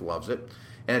 My wife loves it.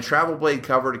 And a travel blade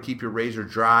cover to keep your razor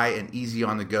dry and easy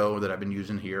on the go that I've been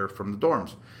using here from the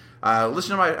dorms.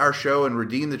 Listen to our show and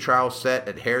redeem the trial set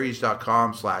at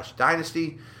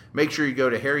harrys.com/dynasty. Make sure you go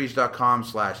to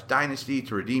harrys.com/dynasty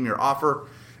to redeem your offer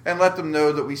and let them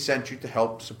know that we sent you to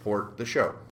help support the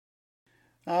show.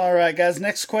 All right, guys.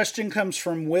 Next question comes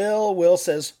from Will. Will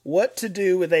says, what to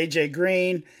do with A.J.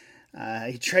 Green?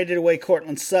 He traded away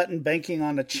Cortland Sutton, banking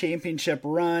on a championship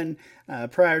run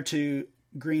prior to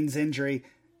Green's injury.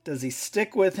 Does he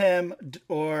stick with him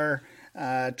or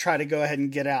try to go ahead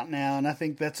and get out now? And I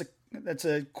think that's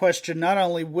a question not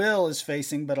only Will is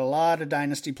facing, but a lot of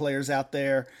dynasty players out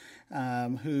there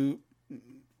who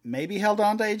maybe held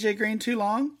on to A.J. Green too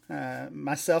long,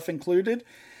 myself included.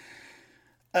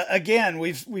 Again,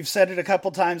 we've said it a couple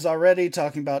times already,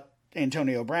 talking about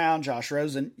Antonio Brown, Josh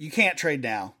Rosen. You can't trade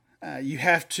now. I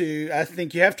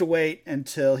think you have to wait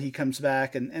until he comes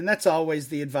back, and that's always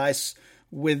the advice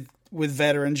with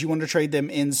veterans. You want to trade them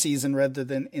in season rather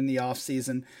than in the off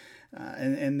season,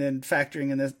 and then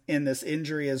factoring in this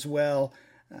injury as well.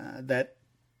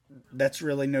 That's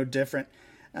really no different.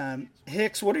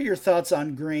 Hicks, what are your thoughts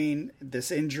on Green, this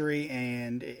injury,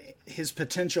 and his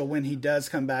potential when he does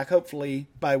come back, hopefully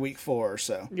by week 4 or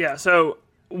so? Yeah, so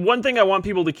one thing I want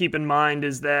people to keep in mind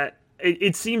is that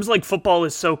it seems like football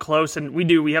is so close, and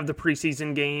we have the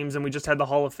preseason games, and we just had the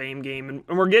Hall of Fame game, and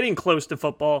we're getting close to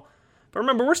football. But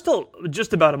remember, we're still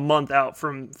just about a month out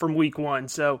from week 1,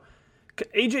 so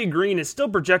A.J. Green is still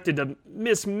projected to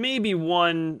miss maybe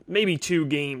 1, maybe 2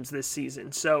 games this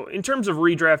season. So in terms of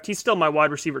redraft, he's still my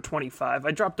wide receiver 25.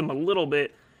 I dropped him a little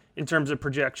bit in terms of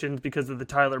projections because of the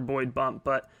Tyler Boyd bump,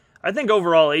 but I think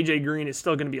overall A.J. Green is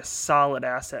still going to be a solid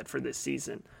asset for this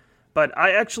season. But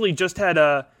I actually just had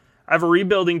I have a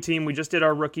rebuilding team. We just did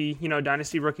our rookie,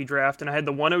 dynasty rookie draft, and I had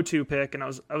the 102 pick, and I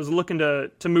was looking to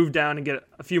move down and get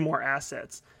a few more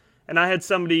assets. And I had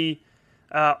somebody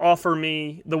offer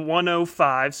me the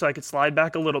 105 so I could slide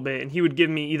back a little bit, and he would give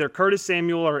me either Curtis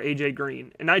Samuel or AJ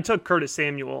Green. And I took Curtis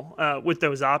Samuel with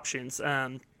those options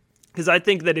because I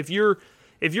think that if you're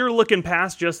looking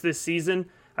past just this season,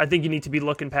 I think you need to be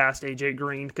looking past AJ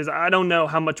Green because I don't know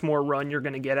how much more run you're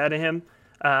going to get out of him.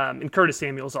 And Curtis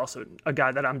Samuel is also a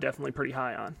guy that I'm definitely pretty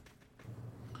high on.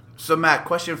 So, Matt,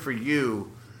 question for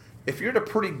you. If you're at a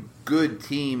pretty good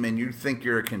team and you think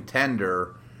you're a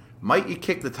contender, might you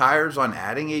kick the tires on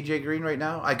adding AJ Green right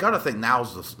now? I got to think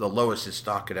now's the lowest his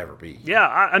stock could ever be. Yeah,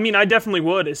 I mean, I definitely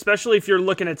would, especially if you're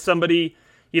looking at somebody,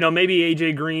 maybe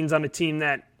AJ Green's on a team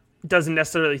that doesn't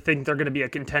necessarily think they're going to be a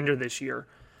contender this year.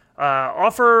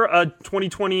 Offer a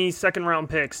 2020 second-round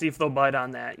pick, see if they'll bite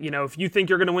on that. If you think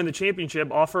you're going to win the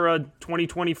championship, offer a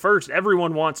 2020 first.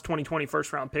 Everyone wants 2020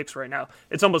 first-round picks right now.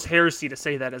 It's almost heresy to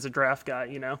say that as a draft guy,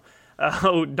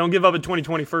 don't give up a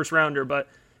 2020 first-rounder. But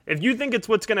if you think it's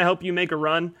what's going to help you make a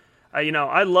run,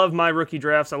 I love my rookie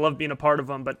drafts. I love being a part of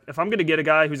them. But if I'm going to get a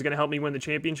guy who's going to help me win the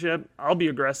championship, I'll be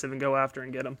aggressive and go after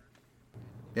and get him.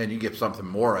 And you get something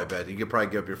more, I bet. You could probably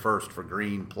give up your first for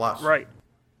Green plus. Right.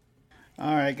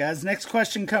 All right, guys. Next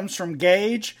question comes from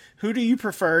Gage. Who do you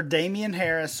prefer, Damian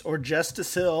Harris or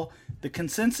Justice Hill? The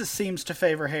consensus seems to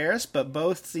favor Harris, but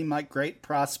both seem like great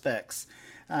prospects.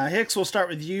 Hicks, we'll start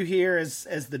with you here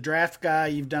as the draft guy.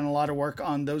 You've done a lot of work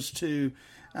on those two,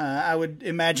 I would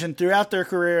imagine, throughout their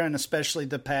career and especially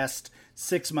the past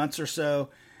 6 months or so.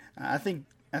 I think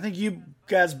you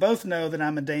guys both know that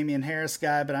I'm a Damian Harris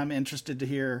guy, but I'm interested to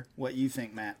hear what you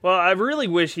think, Matt. Well, I really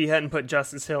wish he hadn't put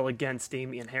Justice Hill against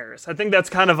Damian Harris. I think that's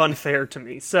kind of unfair to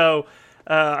me. So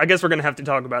I guess we're going to have to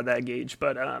talk about that, Gage.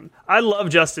 But I love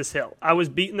Justice Hill. I was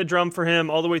beating the drum for him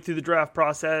all the way through the draft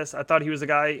process. I thought he was a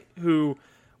guy who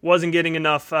wasn't getting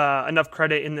enough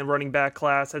credit in the running back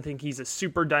class. I think he's a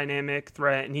super dynamic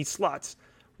threat, and he slots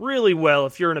really well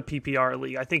if you're in a PPR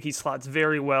league. I think he slots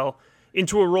very well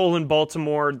into a role in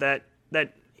Baltimore that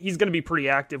he's going to be pretty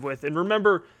active with. And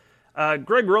remember,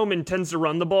 Greg Roman tends to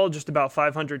run the ball just about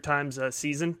 500 times a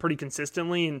season pretty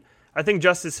consistently, and I think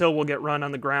Justice Hill will get run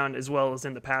on the ground as well as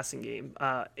in the passing game.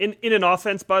 In an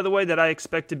offense, by the way, that I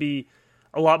expect to be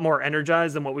a lot more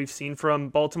energized than what we've seen from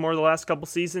Baltimore the last couple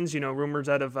seasons. Rumors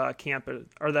out of camp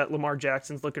are that Lamar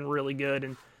Jackson's looking really good,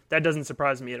 and that doesn't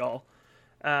surprise me at all.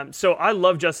 So I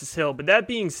love Justice Hill, but that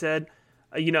being said,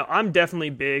 I'm definitely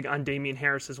big on Damian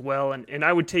Harris as well, and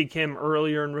I would take him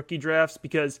earlier in rookie drafts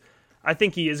because I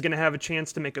think he is going to have a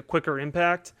chance to make a quicker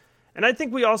impact. And I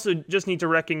think we also just need to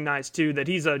recognize, too, that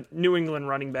he's a New England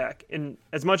running back. And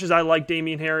as much as I like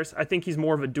Damian Harris, I think he's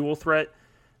more of a dual threat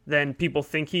than people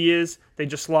think he is. They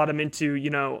just slot him into,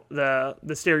 the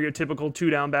stereotypical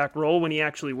two-down back role when he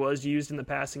actually was used in the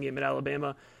passing game at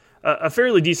Alabama. A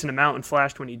fairly decent amount and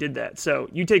flashed when he did that. So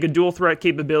you take a dual threat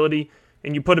capability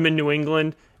and you put him in New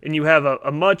England, and you have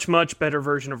a much, much better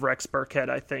version of Rex Burkhead,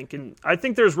 I think. And I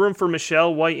think there's room for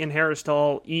Michelle, White, and Harris to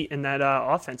all eat in that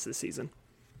offense this season.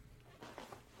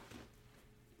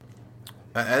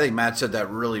 I think Matt said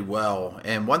that really well.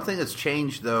 And one thing that's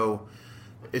changed, though,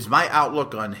 is my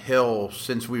outlook on Hill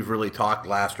since we've really talked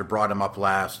last or brought him up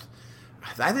last.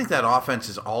 I think that offense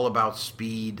is all about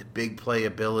speed, big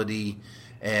playability,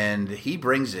 and he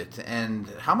brings it. And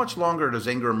how much longer does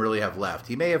Ingram really have left?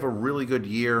 He may have a really good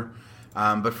year,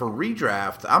 but for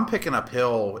redraft, I'm picking up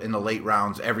Hill in the late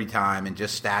rounds every time and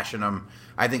just stashing him.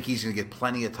 I think he's going to get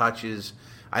plenty of touches.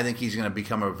 I think he's going to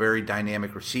become a very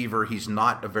dynamic receiver. He's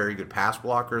not a very good pass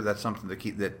blocker. That's something to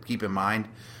keep in mind.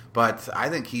 But I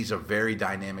think he's a very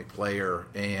dynamic player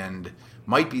and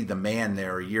might be the man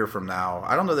there a year from now.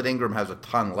 I don't know that Ingram has a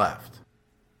ton left.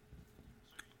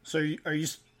 So are you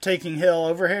taking Hill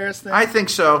over Harris then? I think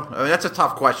so. I mean, that's a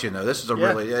tough question, though. This is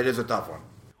it is a tough one.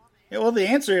 Yeah, well, the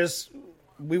answer is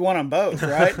we want them both,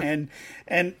 right?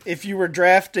 and if you were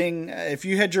drafting, if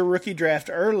you had your rookie draft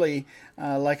early,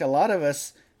 like a lot of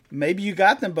us, maybe you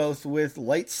got them both with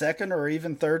late second or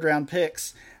even third round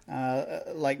picks,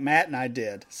 like Matt and I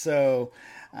did. So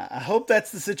I hope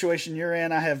that's the situation you're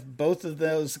in. I have both of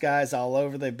those guys all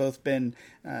over. They've both been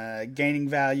gaining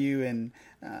value and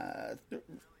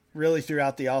really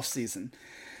throughout the offseason.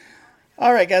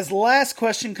 All right, guys, the last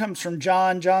question comes from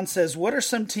John. John says, what are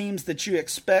some teams that you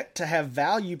expect to have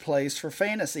value plays for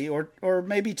fantasy or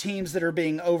maybe teams that are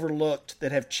being overlooked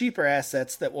that have cheaper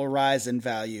assets that will rise in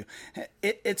value?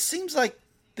 It seems like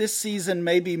this season,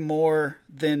 maybe more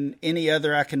than any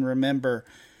other I can remember,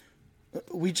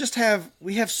 we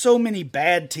have so many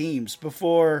bad teams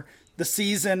before the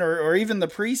season or even the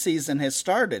preseason has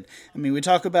started. I mean, we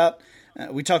talked about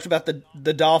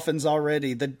the Dolphins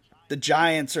already. The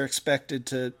Giants are expected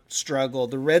to struggle.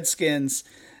 The Redskins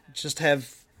just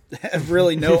have have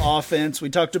really no offense. We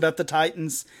talked about the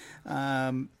Titans,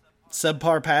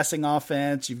 subpar passing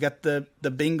offense. You've got the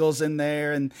Bengals in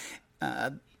there, and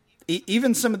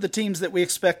even some of the teams that we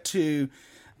expect to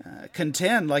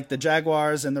contend, like the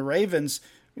Jaguars and the Ravens,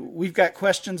 we've got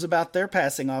questions about their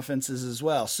passing offenses as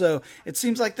well. So it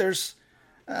seems like there's,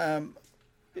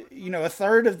 a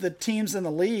third of the teams in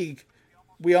the league,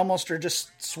 we almost are just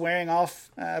swearing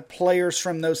off players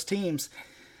from those teams.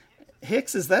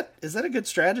 Hicks, is that a good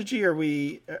strategy? Are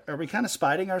we kind of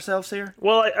spiting ourselves here?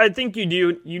 Well, I think you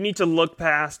do. You need to look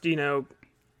past,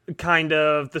 kind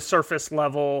of the surface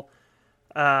level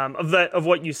of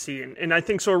what you see, and I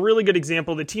think so. A really good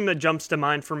example, the team that jumps to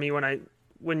mind for me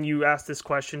when you ask this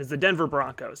question, is the Denver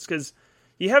Broncos, because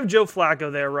you have Joe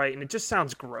Flacco there, right? And it just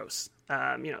sounds gross.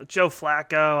 Joe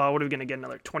Flacco, what are we going to get,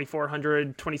 another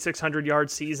 2,400, 2,600 yard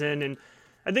season? And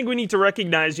I think we need to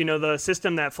recognize, the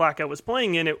system that Flacco was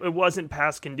playing in, it wasn't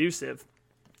pass conducive.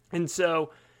 And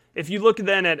so if you look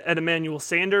then at Emmanuel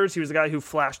Sanders, he was a guy who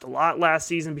flashed a lot last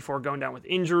season before going down with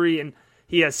injury, and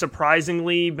he has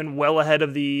surprisingly been well ahead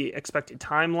of the expected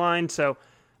timeline. So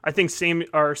I think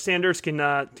Sanders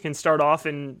can start off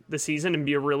in the season and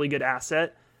be a really good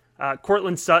asset.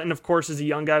 Courtland Sutton, of course, is a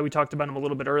young guy. We talked about him a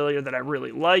little bit earlier that I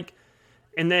really like.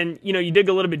 And then, you dig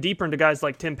a little bit deeper into guys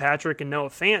like Tim Patrick and Noah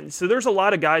Fant. So there's a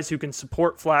lot of guys who can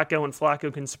support Flacco, and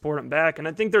Flacco can support him back. And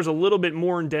I think there's a little bit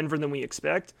more in Denver than we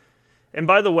expect. And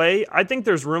by the way, I think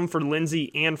there's room for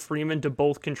Lindsey and Freeman to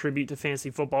both contribute to fantasy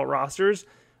football rosters.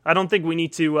 I don't think we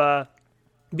need to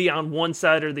be on one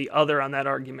side or the other on that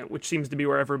argument, which seems to be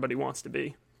where everybody wants to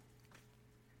be.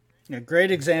 A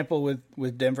great example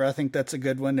with Denver. I think that's a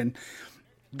good one. And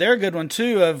they're a good one,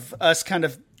 too, of us kind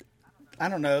of,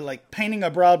 like painting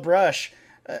a broad brush,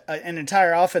 an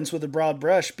entire offense with a broad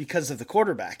brush because of the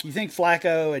quarterback. You think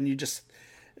Flacco and you just,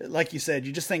 like you said,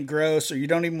 you just think gross, or you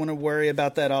don't even want to worry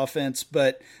about that offense.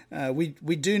 But we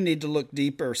do need to look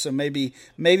deeper. So maybe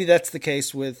that's the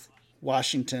case with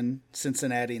Washington,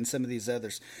 Cincinnati, and some of these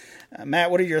others.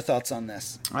 Matt, what are your thoughts on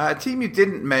this? A team you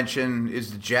didn't mention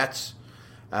is the Jets.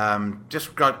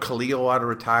 Just got Khalil out of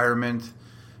retirement.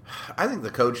 I think the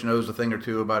coach knows a thing or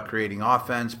two about creating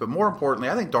offense, but more importantly,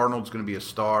 I think Darnold's going to be a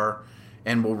star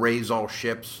and will raise all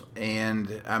ships.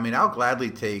 And I'll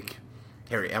gladly take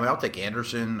I'll take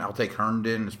Anderson. I'll take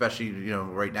Herndon, especially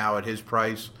right now at his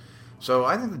price. So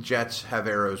I think the Jets have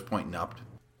arrows pointing up.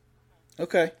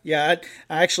 Okay, yeah,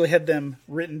 I actually had them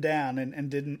written down and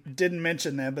didn't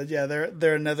mention them, but yeah,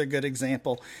 they're another good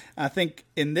example. I think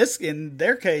in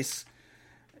their case,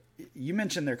 you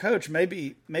mentioned their coach.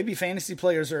 Maybe fantasy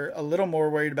players are a little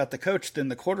more worried about the coach than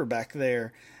the quarterback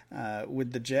there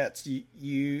with the Jets.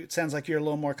 It sounds like you're a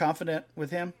little more confident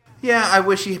with him. Yeah, I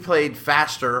wish he played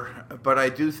faster, but I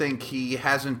do think he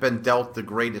hasn't been dealt the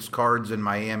greatest cards in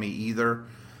Miami either.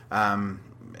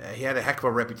 He had a heck of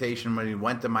a reputation when he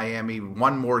went to Miami,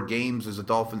 won more games as a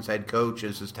Dolphins head coach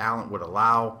as his talent would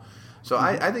allow. So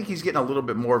I think he's getting a little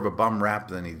bit more of a bum rap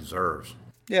than he deserves.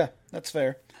 Yeah, that's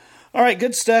fair. All right,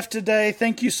 good stuff today.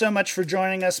 Thank you so much for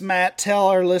joining us, Matt. Tell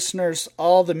our listeners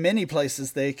all the many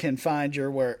places they can find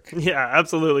your work. Yeah,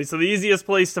 absolutely. So the easiest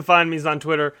place to find me is on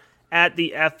Twitter at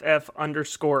the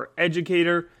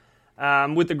FF_educator.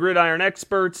 With the Gridiron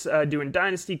Experts, doing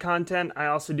Dynasty content. I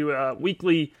also do a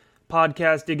weekly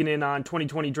podcast digging in on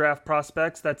 2020 draft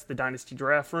prospects. That's the Dynasty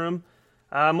Draft Room.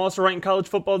 I'm also writing college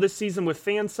football this season with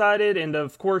Fansided, and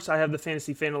of course I have the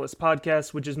Fantasy Fanalist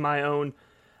podcast, which is my own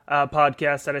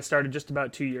podcast that I started just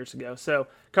about 2 years ago. So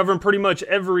covering pretty much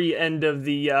every end of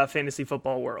the fantasy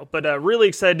football world. But really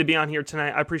excited to be on here tonight.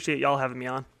 I appreciate y'all having me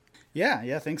on.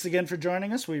 Yeah. Thanks again for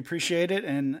joining us. We appreciate it,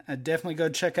 and definitely go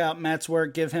check out Matt's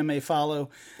work. Give him a follow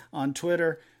on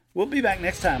Twitter. We'll be back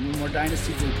next time with more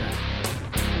Dynasty Blueprint.